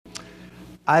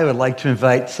I would like to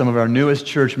invite some of our newest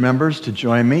church members to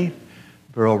join me,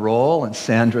 Beryl Roll and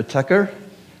Sandra Tucker.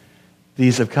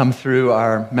 These have come through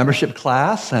our membership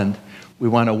class, and we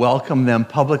want to welcome them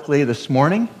publicly this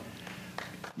morning.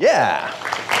 Yeah.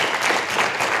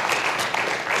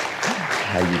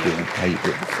 How you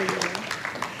doing?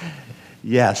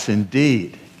 Yes,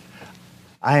 indeed.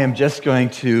 I am just going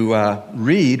to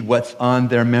read what's on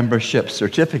their membership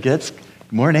certificates.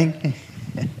 Good morning.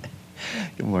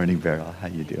 Good morning, Beryl. How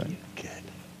you doing? Good.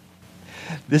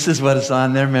 This is what is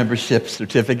on their membership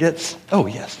certificates. Oh,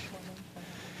 yes.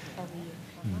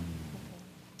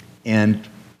 And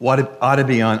what ought to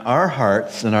be on our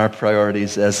hearts and our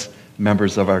priorities as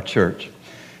members of our church.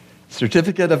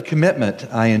 Certificate of commitment.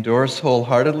 I endorse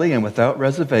wholeheartedly and without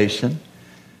reservation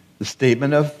the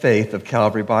statement of faith of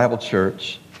Calvary Bible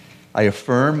Church. I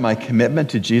affirm my commitment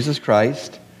to Jesus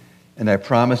Christ, and I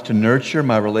promise to nurture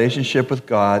my relationship with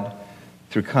God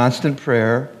through constant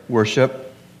prayer,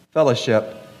 worship,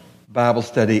 fellowship, Bible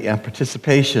study, and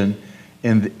participation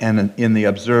in the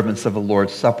observance of the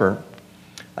Lord's Supper.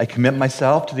 I commit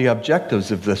myself to the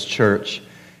objectives of this church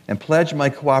and pledge my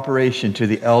cooperation to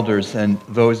the elders and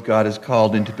those God has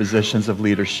called into positions of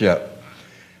leadership.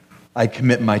 I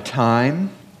commit my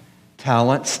time,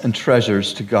 talents, and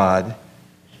treasures to God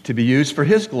to be used for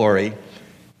His glory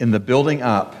in the building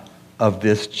up of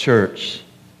this church.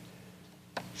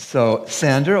 So,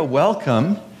 Sandra,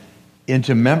 welcome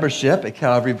into membership at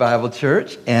Calvary Bible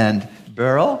Church, and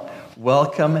Beryl,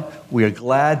 welcome. We are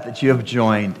glad that you have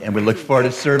joined, and we look forward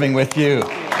to serving with you.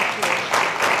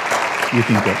 You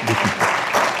can go.